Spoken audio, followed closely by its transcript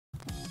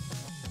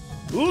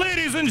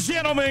Ladies and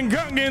gentlemen,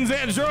 Gungans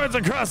and droids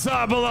across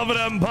our beloved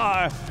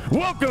empire,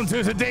 welcome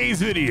to today's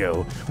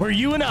video, where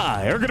you and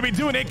I are going to be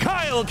doing a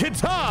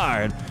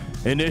Katarn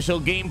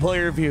initial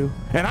gameplay review.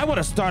 And I want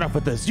to start off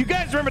with this. You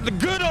guys remember the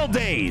good old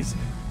days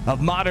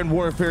of Modern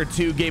Warfare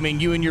 2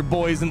 gaming? You and your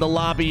boys in the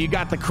lobby, you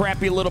got the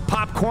crappy little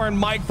popcorn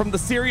mic from the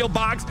cereal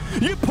box,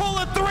 you pull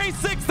a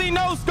 360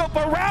 no-scope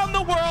around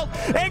the world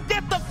and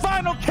get the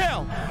final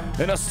kill.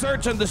 In a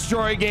search and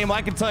destroy game,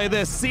 I can tell you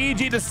this,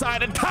 CG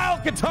decided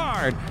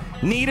Katarn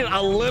needed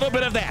a little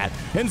bit of that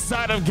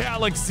inside of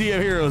Galaxy of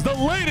Heroes, the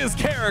latest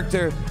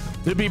character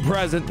to be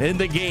present in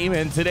the game.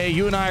 And today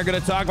you and I are going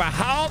to talk about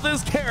how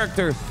this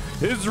character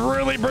is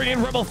really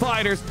bringing Rebel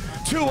fighters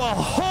to a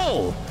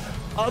whole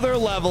other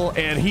level,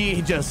 and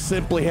he just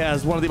simply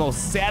has one of the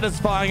most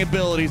satisfying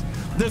abilities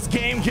this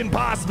game can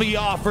possibly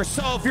offer.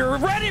 So if you're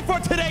ready for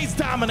today's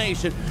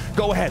domination,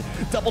 go ahead,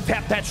 double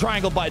tap that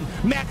triangle button,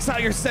 max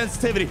out your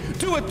sensitivity,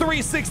 do a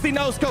 360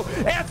 no scope,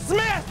 and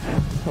smash.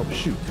 Oh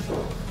shoot,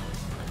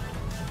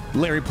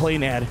 Larry, play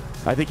an ad.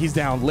 I think he's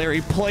down. Larry,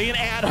 play an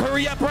ad.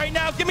 Hurry up right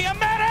now. Give me a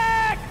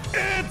medic.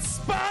 It's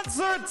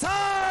sponsor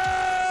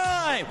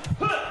time.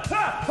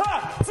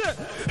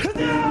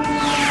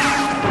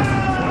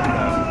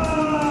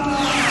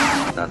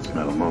 That's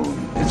not a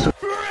moon. It's a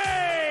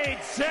Raid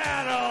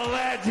Shadow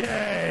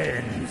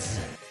Legends.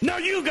 Now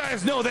you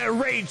guys know that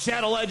Raid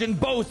Shadow Legend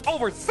boasts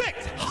over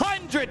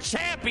 600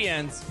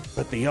 champions,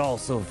 but they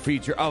also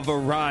feature a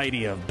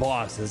variety of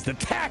bosses to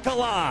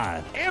tackle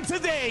on. And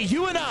today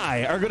you and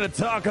I are going to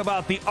talk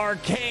about the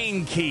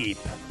Arcane Keep,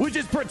 which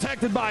is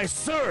protected by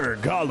Sir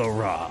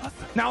Galactic.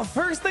 Now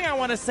first thing I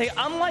want to say,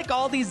 unlike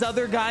all these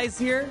other guys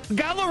here,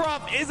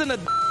 Galactic isn't a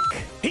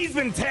he's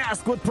been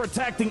tasked with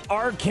protecting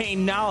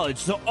arcane knowledge,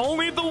 so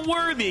only the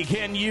worthy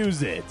can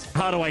use it.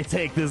 How do I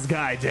take this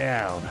guy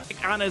down?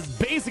 On his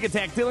basic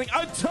attack, dealing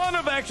a ton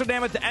of extra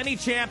damage to any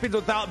champions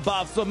without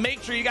buffs, so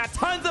make sure you got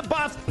tons of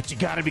buffs, but you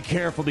gotta be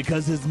careful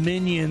because his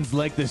minions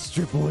like to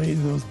strip away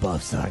those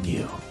buffs on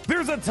you.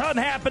 There's a ton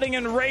happening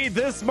in Raid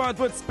this month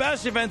with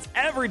special events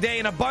every day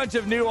and a bunch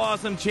of new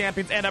awesome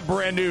champions and a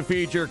brand new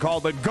feature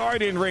called the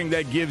Guardian Ring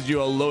that gives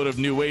you a load of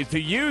new ways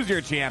to use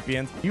your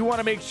champions. You want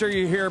to make sure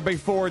you're here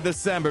before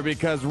December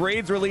because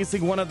Raid's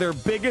releasing one of their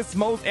biggest,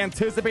 most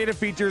anticipated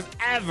features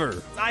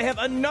ever. I have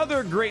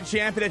another great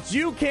champion that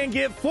you can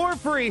get for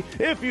free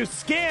if you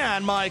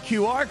scan my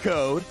QR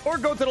code or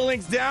go to the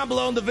links down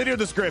below in the video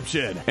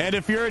description. And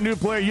if you're a new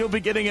player, you'll be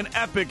getting an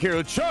epic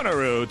hero,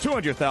 Chonaru,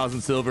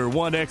 200,000 silver,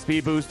 1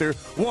 XP booster,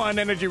 1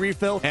 energy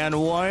refill, and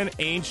 1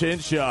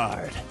 ancient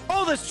shard.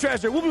 All this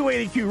treasure will be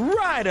waiting for you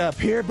right up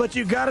here, but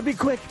you gotta be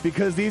quick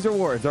because these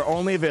rewards are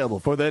only available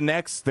for the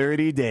next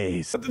 30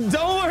 days. Don't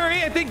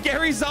worry, I think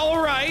Gary's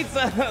all right.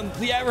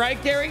 Yeah,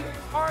 right, Gary?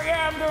 Oh,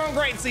 yeah, I'm doing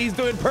great. See, he's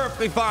doing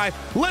perfectly fine.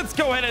 Let's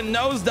go ahead and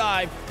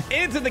nosedive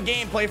into the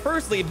gameplay.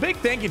 Firstly, a big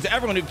thank you to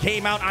everyone who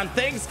came out on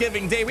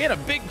Thanksgiving Day. We had a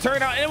big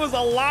turnout, and it was a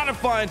lot of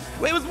fun.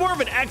 It was more of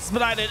an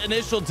expedited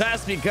initial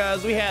test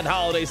because we had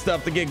holiday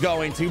stuff to get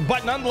going to,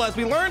 but nonetheless,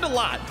 we learned a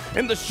lot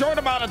in the short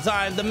amount of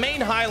time. The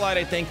main highlight,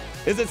 I think,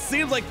 is it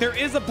seems like there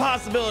is a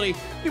possibility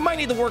you might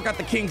need to work out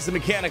the kinks and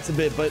mechanics a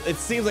bit, but it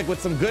seems like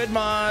with some good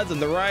mods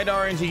and the right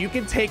RNG, you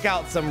can take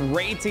out some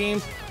raid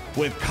teams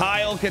with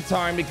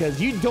Katarn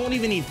because you don't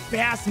even need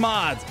fast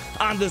mods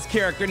on this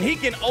character, and he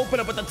can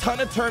open up with a ton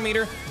of turn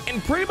meter,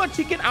 and pretty much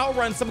he can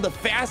outrun some of the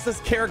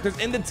fastest characters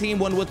in the team.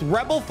 When with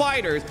Rebel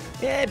fighters,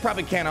 it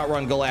probably can't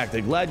outrun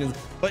Galactic Legends,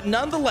 but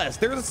nonetheless,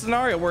 there's a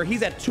scenario where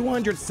he's at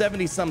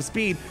 270 some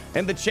speed,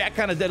 and the chat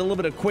kind of did a little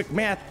bit of quick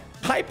math.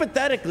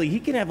 Hypothetically, he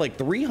can have like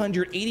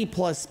 380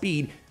 plus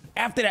speed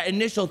after that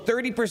initial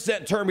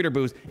 30% turn meter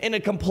boost in a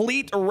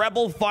complete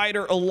Rebel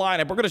fighter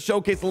lineup. We're going to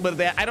showcase a little bit of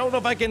that. I don't know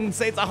if I can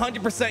say it's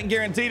 100%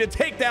 guaranteed to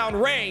take down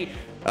Ray,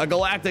 a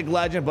Galactic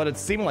Legend, but it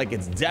seemed like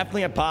it's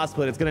definitely a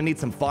possibility. It's going to need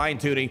some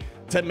fine-tuning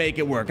to make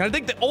it work. And I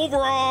think the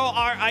overall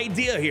our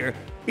idea here,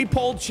 he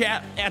polled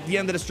chat at the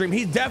end of the stream.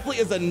 He definitely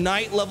is a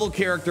knight level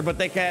character, but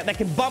that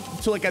can bump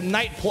to like a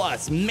knight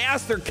plus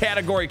master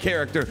category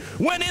character.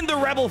 When in the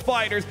Rebel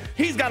fighters,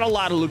 he's got a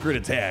lot of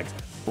lucrative tags.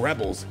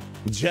 Rebels,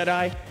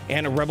 Jedi,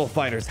 and Rebel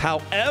fighters.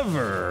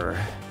 However,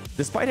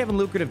 despite having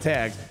lucrative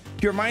tags,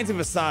 he reminds me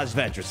of Asajj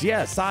Ventress.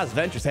 Yeah, Asajj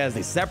Ventress has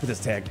a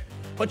Separatist tag,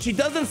 but she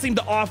doesn't seem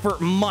to offer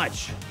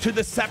much to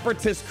the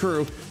Separatist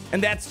crew,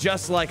 and that's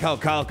just like how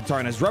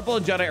Katarn is. Rebel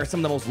and Jedi are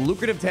some of the most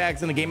lucrative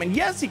tags in the game, and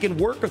yes, he can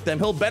work with them.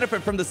 He'll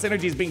benefit from the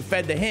synergies being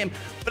fed to him,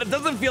 but it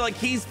doesn't feel like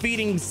he's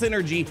feeding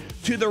synergy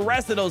to the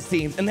rest of those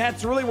teams, and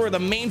that's really where the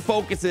main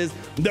focus is,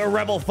 the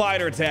Rebel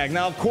fighter tag.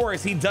 Now, of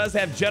course, he does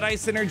have Jedi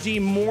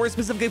synergy, more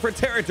specifically for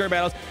territory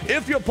battles,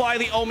 if you apply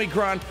the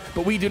Omicron,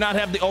 but we do not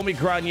have the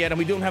Omicron yet, and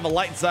we don't have a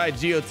light side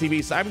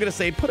GOTV, so I'm going to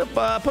say put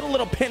a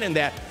little pin in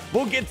that.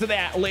 We'll get to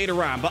that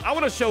later on, but I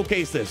want to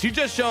showcase this. You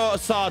just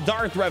saw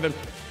Darth Revan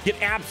get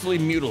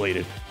absolutely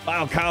mutilated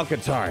by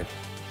Katarn.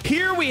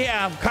 Here we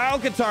have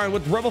Katarn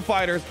with Rebel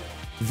fighters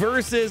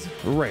versus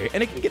Ray,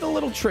 and it can get a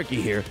little tricky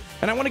here,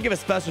 and I want to give a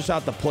special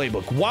shout out to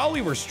Playbook. While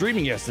we were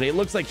streaming yesterday, it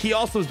looks like he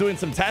also was doing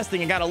some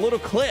testing and got a little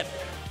clip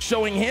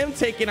showing him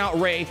taking out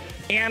Ray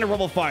and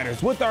Rebel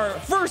Fighters with our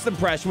first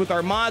impression, with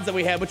our mods that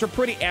we had, which are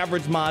pretty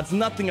average mods,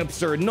 nothing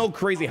absurd, no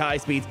crazy high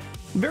speeds.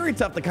 Very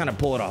tough to kind of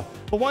pull it off.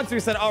 But once we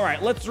said, all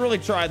right, let's really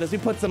try this, we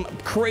put some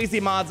crazy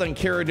mods on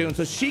Cara Dune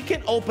so she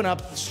can open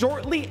up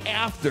shortly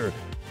after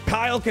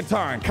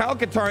Katarn.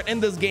 Katarn in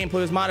this gameplay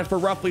was modded for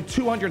roughly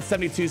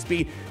 272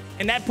 speed,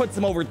 and that puts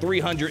him over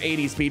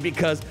 380 speed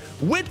because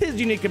with his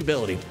unique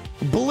ability,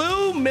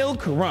 Blue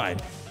Milk Run,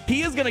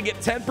 he is going to get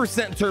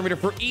 10% turn meter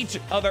for each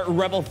other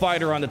Rebel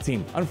Fighter on the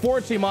team.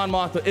 Unfortunately, Mon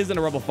Mothma isn't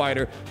a Rebel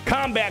Fighter.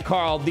 Combat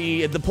Carl,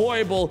 the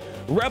deployable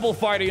Rebel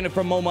Fighter unit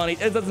from Mo Money,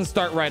 it doesn't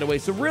start right away.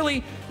 So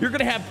really, you're going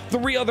to have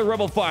 3 other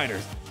Rebel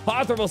Fighters.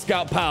 Hoth Rebel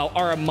Scout Pow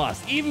are a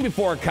must, even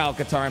before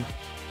Katarn.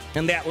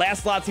 And that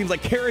last slot seems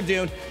like Cara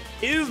Dune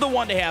is the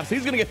one to have. So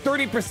he's going to get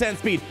 30%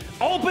 speed.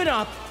 Open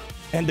up.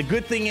 And the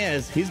good thing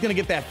is, he's going to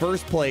get that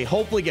first play,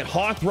 hopefully get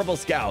Hoth Rebel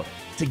Scout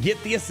to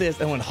get the assist.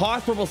 And when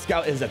Hoth Rebel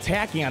Scout is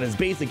attacking on his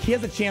basic, he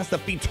has a chance to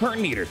feed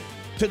turn meter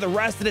to the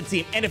rest of the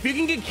team. And if you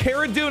can get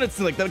Cara Dune, it's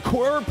like the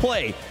core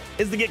play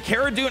is to get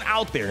Cara Dune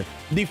out there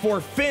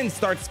before Finn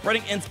starts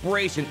spreading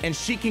inspiration, and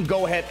she can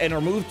go ahead and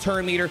remove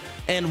turn meter.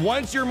 And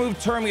once you remove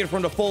turn meter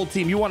from the full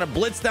team, you want to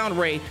blitz down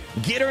Ray,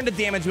 get her into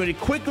damage unity,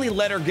 quickly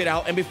let her get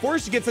out, and before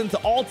she gets into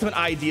ultimate,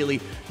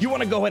 ideally, you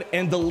want to go ahead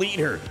and delete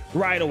her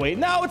right away.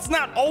 Now, it's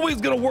not always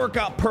going to work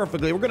out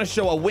perfectly. We're going to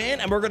show a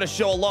win and we're going to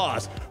show a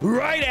loss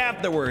right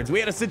afterwards. We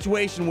had a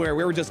situation where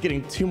we were just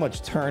getting too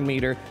much turn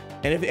meter.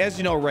 And if, as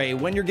you know, Ray,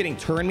 when you're getting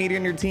turn meter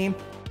in your team,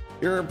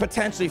 you're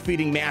potentially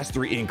feeding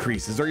mastery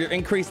increases, or you're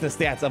increasing the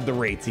stats of the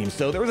Ray team.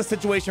 So there was a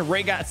situation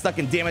Ray got stuck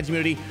in damage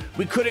immunity.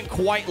 We couldn't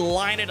quite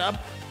line it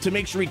up to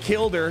make sure we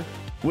killed her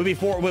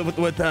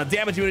with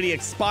damage immunity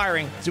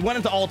expiring. So we went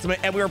into ultimate,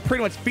 and we were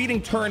pretty much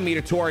feeding turn meter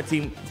to our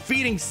team,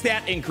 feeding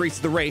stat increase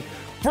to the Ray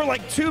for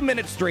like 2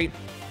 minutes straight,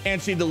 and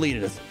she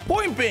deleted us.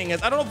 Point being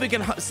is, I don't know if we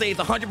can say it's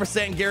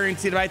 100%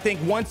 guaranteed, but I think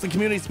once the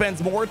community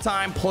spends more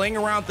time playing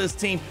around this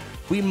team,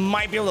 we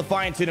might be able to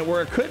fine tune it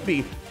where it could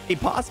be a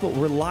possible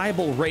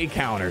reliable Ray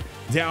counter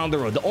down the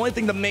road. The only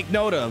thing to make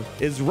note of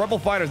is Rebel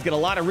Fighters get a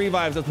lot of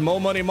revives with Mo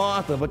Money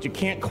Mothma, but you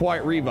can't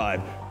quite revive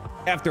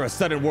after a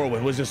sudden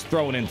whirlwind was just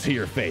thrown into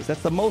your face.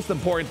 That's the most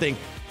important thing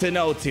to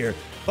note here.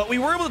 But we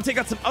were able to take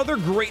out some other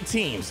great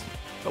teams,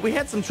 but we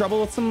had some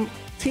trouble with some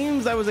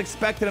teams I was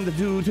expecting them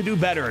to do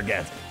better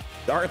against.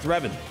 Darth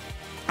Revan.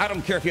 I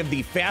don't care if you have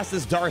the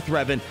fastest Darth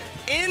Revan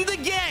in the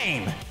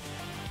game.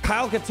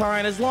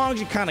 Katarn, as long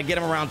as you kind of get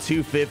him around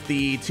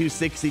 250,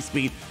 260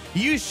 speed,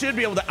 you should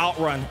be able to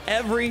outrun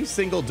every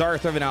single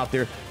Darth Revan out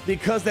there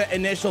because that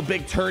initial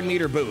big turn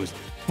meter boost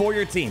for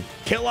your team.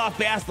 Kill off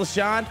Bas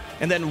Lashan,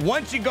 and then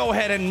once you go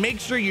ahead and make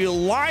sure you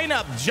line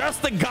up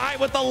just the guy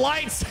with the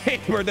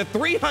lightsaber, the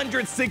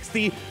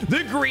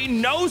 360-degree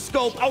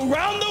no-scope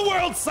around the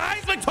world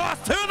seismic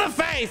toss to the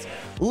face.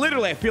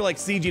 Literally, I feel like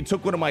CG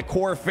took one of my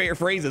core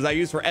phrases I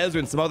use for Ezra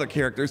and some other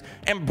characters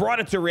and brought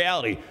it to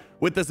reality.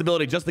 With this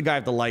ability, just the guy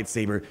with the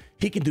lightsaber,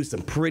 he can do some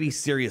pretty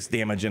serious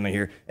damage in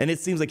here, and it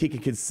seems like he can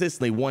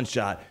consistently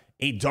one-shot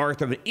a Darth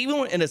Revan.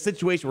 Even in a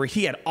situation where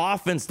he had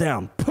offense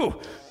down, poof,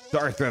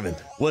 Darth Revan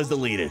was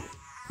deleted.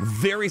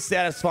 Very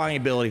satisfying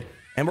ability,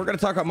 and we're going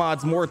to talk about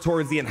mods more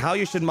towards the end, how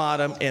you should mod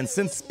him, and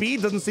since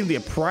speed doesn't seem to be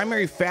a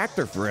primary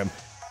factor for him,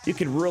 you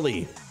can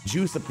really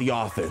juice up the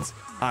offense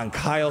on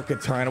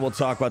Katarn, and we'll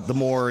talk about the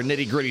more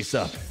nitty-gritty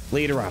stuff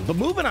later on. But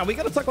moving on, we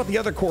got to talk about the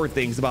other core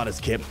things about his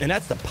kit, and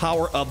that's the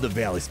power of the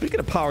Valley. Speaking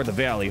of power of the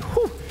Valley,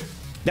 whew,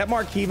 that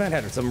marquee event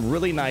had some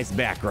really nice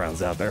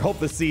backgrounds out there. Hope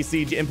to see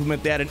CG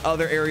implement that in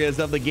other areas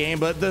of the game,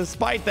 but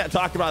despite that,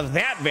 talking about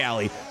that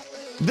Valley,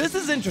 this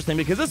is interesting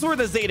because this is where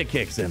the Zeta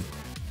kicks in.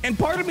 And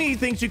part of me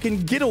thinks you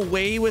can get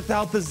away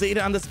without the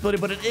Zeta on this ability,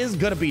 but it is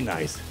going to be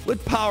nice.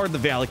 With power of the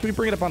Valley, can we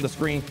bring it up on the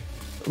screen?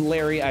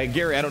 Gary, I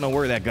don't know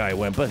where that guy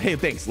went, but hey,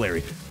 thanks,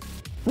 Larry.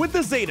 With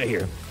the Zeta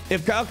here,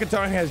 if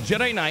Katarn has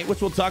Jedi Knight,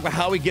 which we'll talk about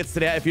how he gets to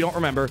that if you don't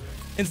remember,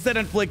 instead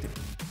inflict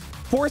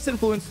Force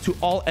Influence to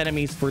all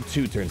enemies for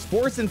 2 turns.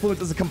 Force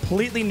Influence is a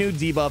completely new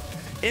debuff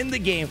in the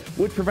game,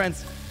 which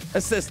prevents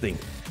assisting,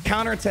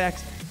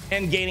 counterattacks,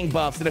 and gaining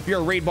buffs. And if you're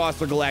a raid boss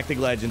or Galactic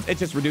Legends, it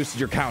just reduces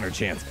your counter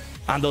chance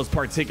on those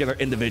particular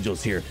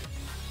individuals here.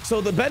 So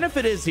the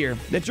benefit is here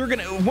that you're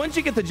gonna, once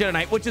you get the Jedi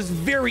Knight, which is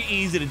very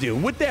easy to do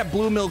with that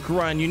Blue Milk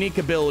Run unique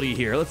ability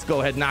here, let's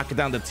go ahead and knock it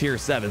down to tier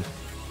 7.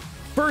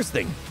 First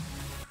thing,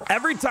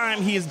 every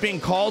time he is being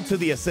called to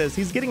the assist,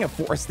 he's getting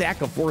a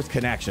stack of Force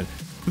Connection.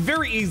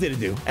 Very easy to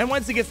do. And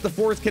once he gets the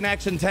Force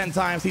Connection 10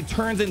 times, he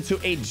turns into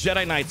a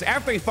Jedi Knight. So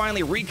after he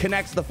finally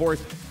reconnects the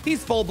Force,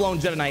 he's full-blown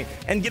Jedi Knight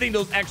and getting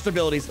those extra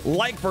abilities,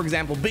 like, for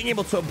example, being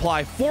able to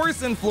apply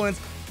Force Influence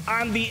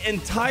on the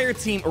entire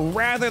team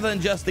rather than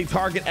just the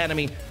target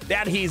enemy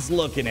that he's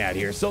looking at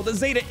here. So the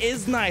Zeta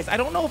is nice. I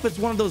don't know if it's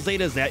one of those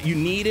Zetas that you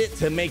need it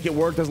to make it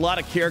work. There's a lot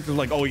of characters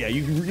like, oh yeah,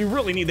 you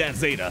really need that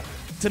Zeta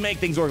to make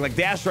things work. Like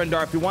Dash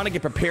Rendar, if you want to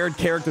get prepared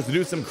characters to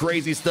do some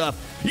crazy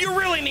stuff, you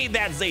really need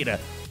that Zeta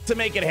to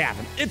make it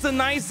happen. It's a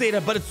nice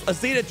Zeta, but it's a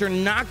Zeta that you're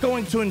not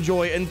going to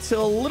enjoy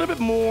until a little bit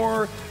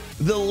more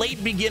the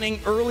late beginning,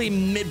 early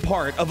mid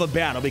part of a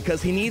battle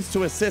because he needs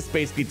to assist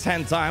basically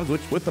 10 times,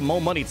 which with the Mo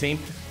Money team,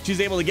 she's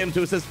able to get him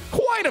to assist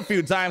quite a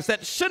few times.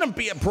 That shouldn't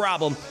be a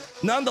problem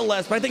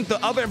nonetheless. But I think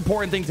the other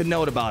important thing to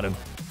note about him,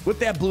 with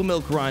that Blue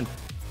Milk run,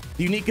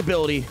 the unique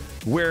ability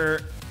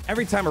where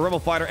every time a Rebel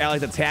Fighter ally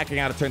is attacking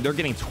out of turn, they're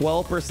getting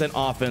 12%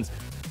 offense,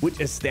 which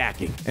is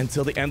stacking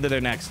until the end of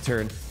their next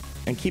turn.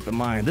 And keep in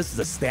mind, this is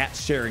a stat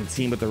sharing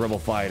team with the Rebel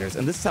Fighters,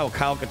 and this is how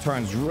Kyle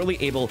Katarn's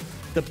really able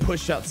to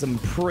push out some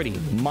pretty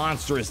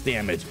monstrous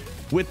damage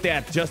with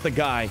that just a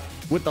guy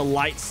with the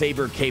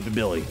lightsaber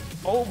capability.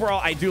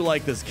 Overall, I do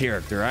like this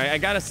character. I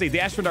gotta say,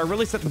 Dash Rendar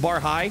really set the bar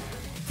high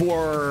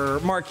for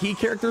marquee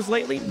characters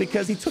lately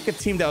because he took a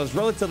team that was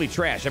relatively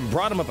trash and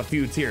brought them up a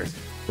few tiers.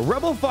 The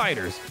Rebel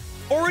Fighters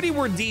already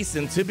were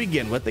decent to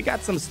begin with. They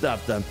got some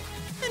stuff done.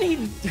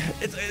 And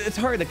it's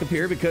hard to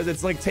compare because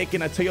it's like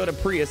taking a Toyota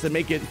Prius and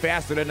make it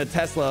faster than a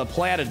Tesla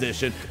Plaid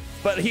Edition.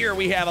 But here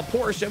we have a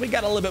Porsche. We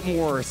got a little bit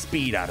more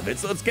speed out of it.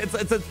 So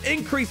it's an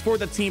increase for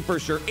the team for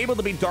sure. Able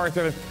to beat Darth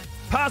Vader,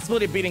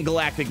 possibility of beating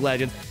Galactic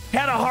Legends.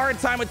 Had a hard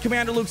time with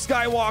Commander Luke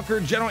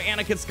Skywalker, General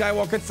Anakin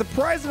Skywalker. And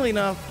surprisingly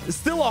enough,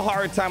 still a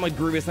hard time with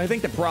Grievous. And I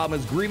think the problem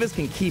is Grievous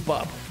can keep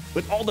up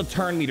with all the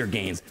turn meter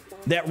gains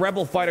that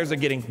Rebel Fighters are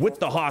getting with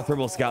the Hoth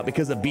Rebel Scout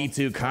because of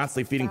B2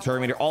 constantly feeding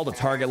turn meter, all the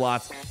target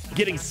lots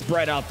getting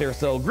spread out there.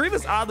 So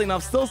Grievous, oddly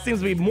enough, still seems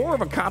to be more of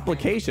a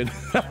complication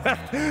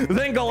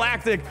than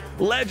Galactic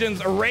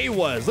Legends Array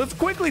was. Let's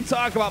quickly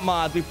talk about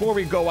mods before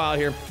we go out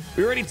here.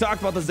 We already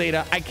talked about the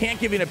Zeta. I can't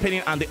give you an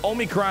opinion on the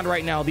Omicron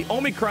right now. The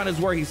Omicron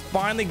is where he's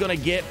finally going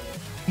to get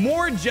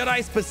more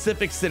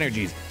Jedi-specific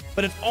synergies,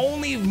 but it's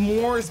only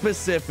more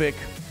specific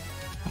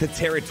to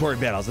territory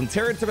battles. And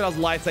territory battles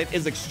light sight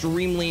is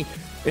extremely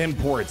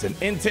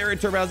important. In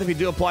territory battles, if you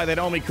do apply that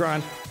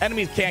Omicron,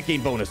 enemies can't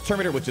gain bonus turn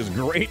meter, which is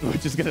great,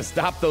 which is going to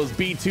stop those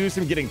B2s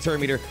from getting turn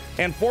meter.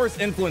 And Force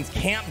Influence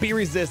can't be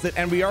resisted.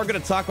 And we are going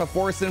to talk about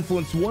Force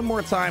Influence one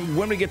more time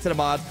when we get to the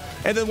mods.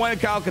 And then when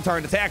Kyle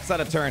Katarn attacks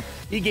out of turn,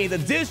 he gains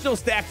additional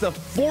stacks of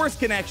Force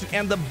Connection,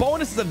 and the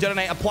bonuses of Jedi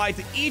Knight apply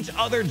to each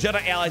other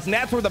Jedi allies. And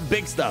that's where the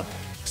big stuff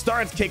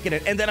starts kicking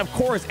it. And then, of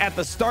course, at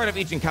the start of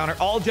each encounter,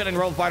 all Jedi and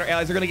Rebel Fighter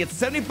allies are going to get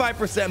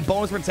 75%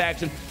 bonus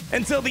protection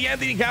until the end of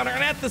the encounter.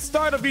 And at the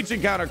start of each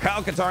encounter,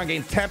 Kyle Katarn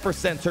gains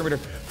 10% turn meter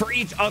for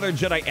each other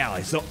Jedi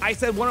ally. So I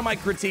said one of my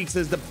critiques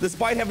is that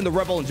despite having the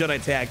Rebel and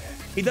Jedi tag,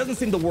 he doesn't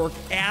seem to work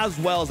as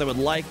well as I would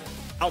like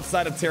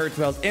outside of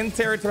territory battles. In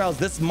territory battles,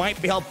 this might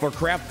be helpful for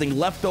crafting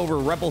leftover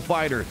Rebel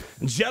Fighter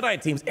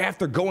Jedi teams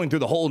after going through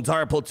the whole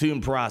entire platoon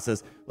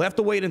process. We'll have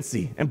to wait and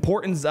see.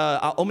 Importance,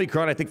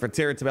 Omicron, I think, for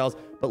territory battles.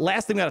 But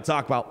last thing we got to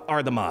talk about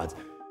are the mods.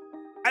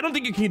 I don't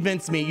think you can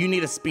convince me you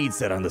need a speed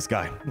set on this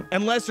guy.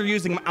 Unless you're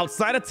using him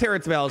outside of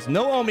territory battles,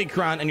 no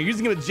Omicron, and you're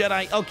using him with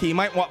Jedi, okay, you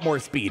might want more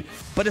speed.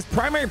 But his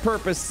primary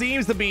purpose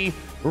seems to be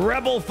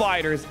Rebel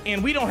Fighters,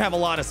 and we don't have a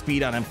lot of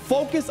speed on him.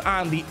 Focus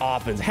on the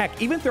offense.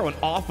 Heck, even throw an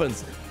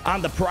offense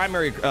on the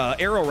primary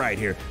arrow right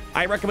here.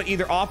 I recommend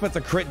either offense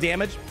or crit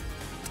damage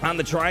on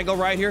the triangle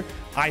right here.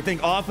 I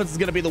think offense is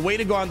going to be the way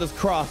to go on this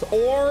cross,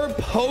 or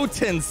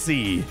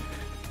potency.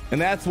 And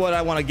that's what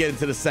I want to get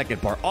into the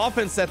second part.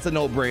 Offense set's a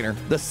no-brainer.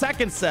 The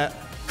second set,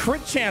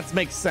 crit chance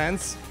makes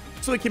sense,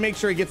 so he can make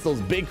sure he gets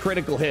those big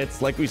critical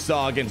hits like we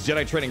saw against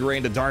Jedi Training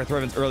Reign to Darth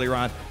Revan's earlier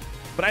on.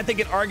 But I think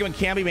an argument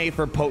can be made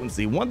for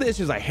potency. One of the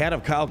issues I had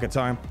of Kyle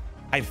Katarn,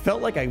 I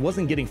felt like I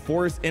wasn't getting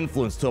Force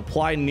Influence to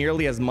apply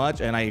nearly as much,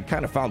 and I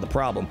kind of found the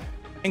problem.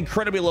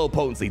 Incredibly low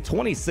potency,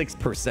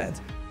 26%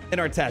 in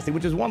our testing,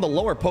 which is one of the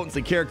lower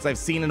potency characters I've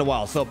seen in a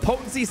while. So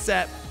potency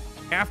set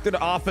after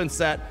the offense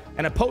set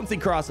and a potency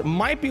cross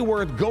might be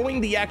worth going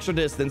the extra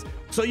distance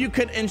so you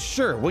can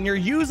ensure when you're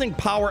using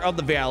Power of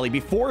the Valley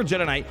before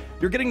Jedi Knight,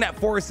 you're getting that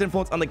Force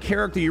Influence on the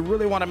character you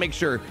really want to make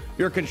sure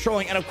you're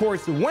controlling. And of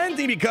course, when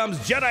he becomes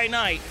Jedi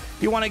Knight,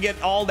 you want to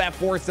get all that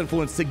Force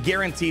Influence to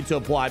guarantee to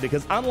apply,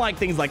 because unlike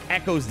things like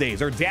Echo's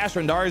days or Dash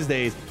Rendar's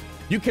days,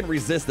 you can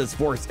resist this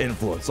Force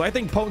Influence. So I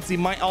think potency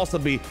might also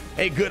be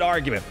a good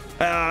argument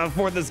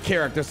for this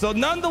character. So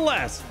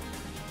nonetheless,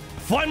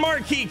 fun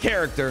marquee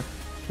character.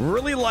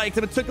 Really liked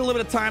him. It took a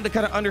little bit of time to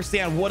kind of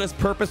understand what his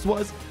purpose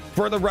was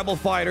for the Rebel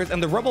Fighters.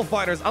 And the Rebel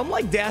Fighters,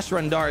 unlike Dash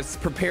Rendar's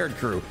prepared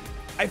crew,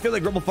 I feel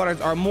like Rebel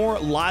Fighters are a more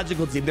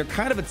logical team. They're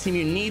kind of a team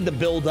you need to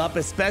build up,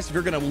 especially if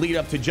you're going to lead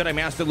up to Jedi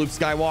Master Luke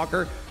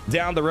Skywalker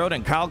down the road,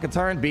 and Kyle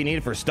Katarn being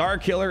needed for Star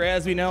Killer,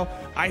 as we know.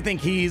 I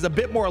think he's a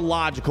bit more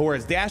logical,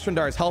 whereas Dash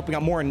Rendar is helping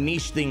out more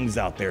niche things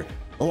out there,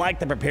 like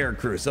the prepared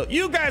crew. So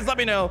you guys let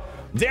me know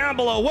down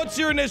below, what's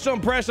your initial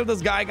impression of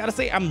this guy? I gotta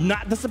say, I'm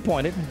not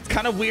disappointed. It's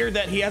kind of weird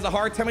that he has a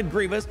hard time with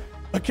Grievous,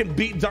 but can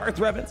beat Darth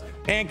Revan's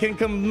and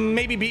can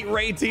maybe beat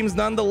Rey teams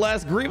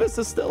nonetheless. Grievous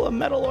is still a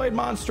metalloid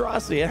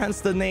monstrosity,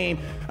 hence the name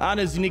on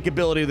his unique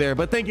ability there.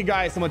 But thank you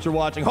guys so much for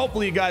watching.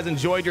 Hopefully you guys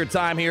enjoyed your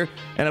time here.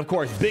 And of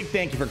course, big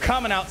thank you for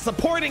coming out,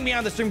 supporting me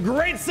on the stream.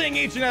 Great seeing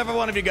each and every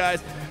one of you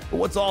guys. But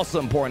what's also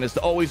important is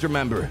to always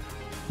remember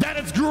that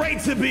it's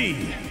great to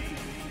be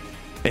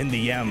in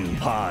the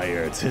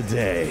Empire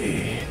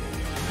today.